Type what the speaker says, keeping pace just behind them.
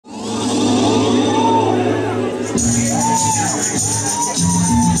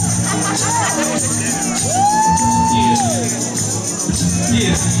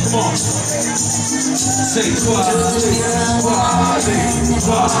Say Kweli, Kweli,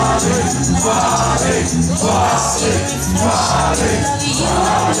 Kweli, Kweli,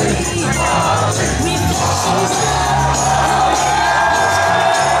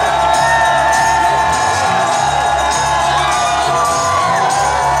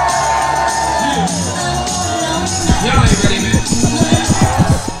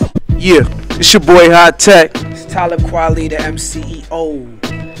 Yeah, it's your boy Hi Tek. It's Talib Kweli, the MCEO.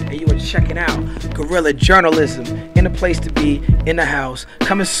 And you are checking out guerrilla journalism in a place to be, in the house,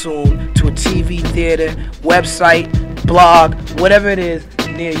 coming soon to a TV, theater, website, blog, whatever it is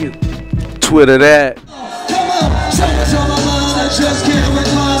near you. Twitter that. come on, something's on my mind, I just can't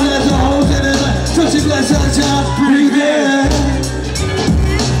recline. There's a hole in it, touch it, glass on top, breathe in,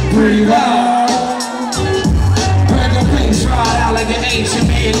 breathe out. Break the pace, ride out like an ancient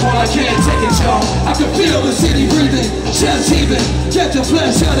man, all I can't take it, y'all. I can feel the city breathing, just heaving, get the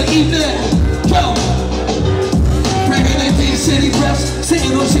flesh of the evening. Go! Bringing in these city breaths,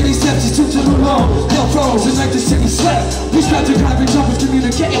 sitting on shitty steps, it's too long. No frozen like the city slept. We start to copy jumpers,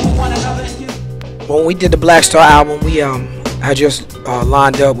 communicating with one another. When we did the Blackstar album, we had just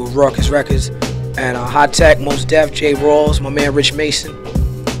lined up with Ruckus Records and Hi Tek, Mos Def, J. Rawls, my man Rich Mason.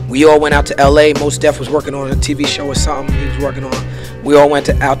 We all went out to LA. Mos Def was working on a TV show or something he was working on. We all went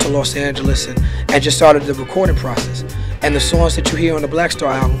out to Los Angeles and just started the recording process. And the songs that you hear on the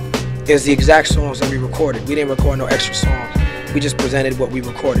Blackstar album is the exact songs that we recorded. We didn't record no extra songs. We just presented what we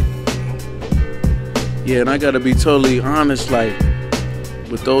recorded. Yeah, and I gotta be totally honest, like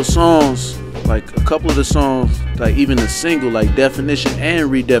with those songs, like a couple of the songs, like even the single, like Definition and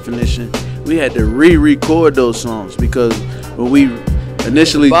Redefinition, we had to re-record those songs because when we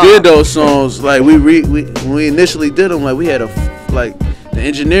initially did those songs, like when we initially did them, like we had like the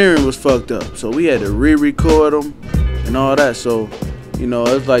engineering was fucked up, so we had to re-record them and all that. So you know,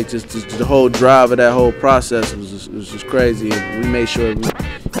 it's like just the whole drive of that whole process was just crazy, and we made sure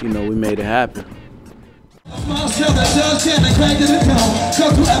we made it happen. Small show that does get the crank to the tone. Go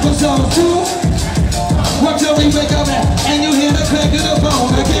to episode 2. Work till we wake up and you hear the crank of the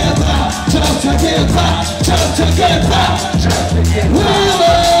bone. Again, just to get by, just to get by.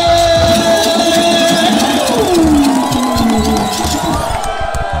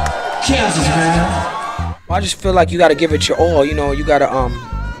 Kansas, man. I just feel like you gotta give it your all, you know, you gotta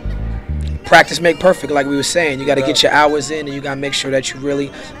practice make perfect, like we were saying. You gotta get your hours in and you gotta make sure that you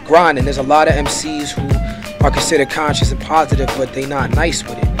really grind. And there's a lot of MCs who are considered conscious and positive, but they not nice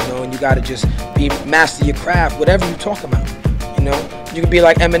with it, you know, and you gotta just master your craft, whatever you talk about, you know. You could be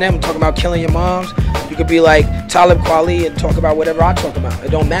like Eminem talking about killing your moms. You could be like Talib Kweli and talk about whatever I talk about.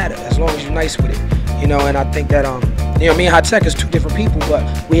 It don't matter as long as you're nice with it, you know. And I think that you know, me and Hi Tek is two different people, but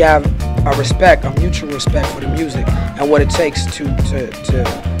we have a respect, a mutual respect for the music and what it takes to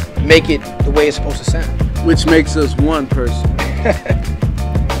make it the way it's supposed to sound. Which makes us one person.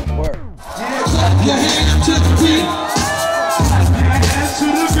 Word. Clap your hands to the beat. Clap your hands to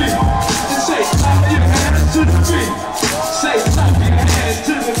the beat. And say, clap your hands to the beat. Say, clap your hands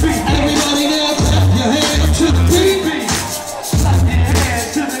to the beat. Everybody there, clap your hands to the beat. Clap your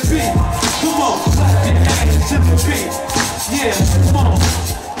hands to the beat. Come on, clap your hands to the beat. Yeah, come on.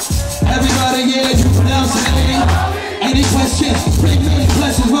 Everybody, yeah, you pronounce the name. Any questions? Bring me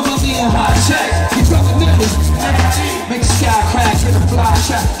questions with my man Hi Tek. You from the niggas. Make the sky crack, get a fly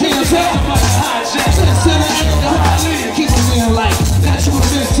track. Hands up, Hi Tek. Listen to the keep it real like natural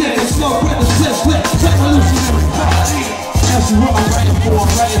mystic. Smoke with the split, revolutionary. That's what I'm writing for.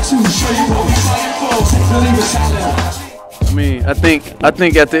 I'm writing to show you what we fighting for. Believe it's talent. I mean, I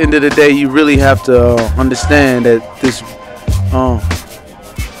think at the end of the day, you really have to understand that this.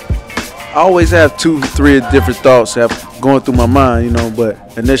 I always have 2-3 different thoughts going through my mind, you know. But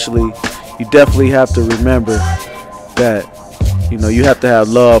initially, you definitely have to remember that, you know, you have to have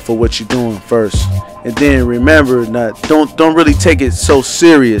love for what you're doing first, and then remember that don't really take it so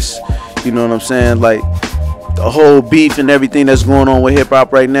serious. You know what I'm saying? Like the whole beef and everything that's going on with hip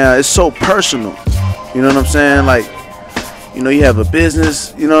hop right now, it's so personal. You know what I'm saying? Like, you know, you have a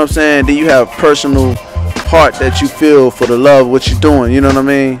business. You know what I'm saying? Then you have personal part that you feel for the love of what you're doing. You know what I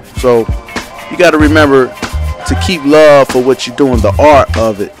mean? So you got to remember to keep love for what you're doing, the art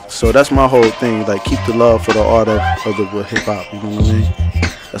of it. So that's my whole thing, like keep the love for the art of the hip hop. You know what I mean?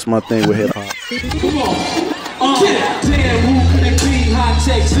 That's my thing with hip hop. Come on, damn, who could it be? Hi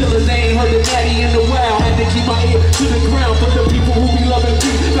Tek, still his name, heard the daddy in the wild. Had to keep my ear to the ground for the people who be loving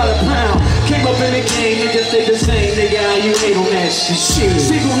me. Got a pound, came up in the game, niggas stay the same. Nigga, how you hate on that shit?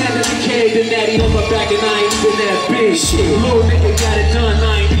 Single-handedly carried the natty on my back and I ain't even that big. Little nigga got it done,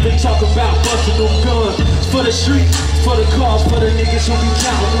 I ain't even talking about busting them guns. for the streets, for the cars, for the niggas who be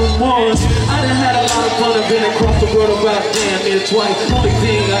counting them ones. I done had a lot of fun, I've been across the world about damn near twice. Only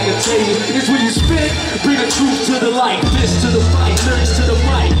thing I can tell you is when you spit, bring the truth to the light, fist to the fight, lyrics to the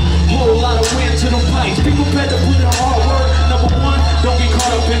mic, whole lot of wind to the pipes. People better put in hard work. Number one, don't get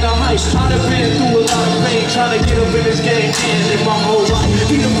caught up in the hype. I done been through a lot of pain, trying to get up in this game and in my whole life.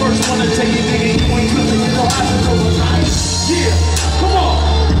 Be the first one to take it, nigga, you ain't tripping, you know I can overnight. Yeah, come on.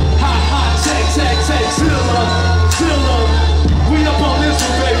 Hi, Tek, Zilla, we up on this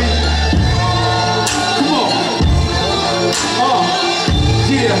one, baby. Come on.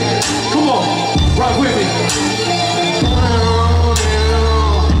 Yeah, come on, rock with me.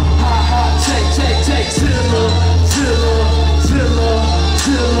 Hi, Tek, Zilla.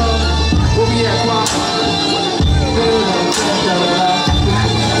 Where we at, Bob?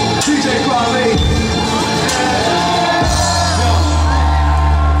 DJ Kweli.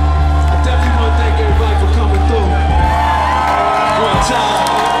 I definitely want to thank everybody for coming through. One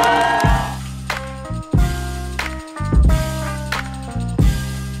time.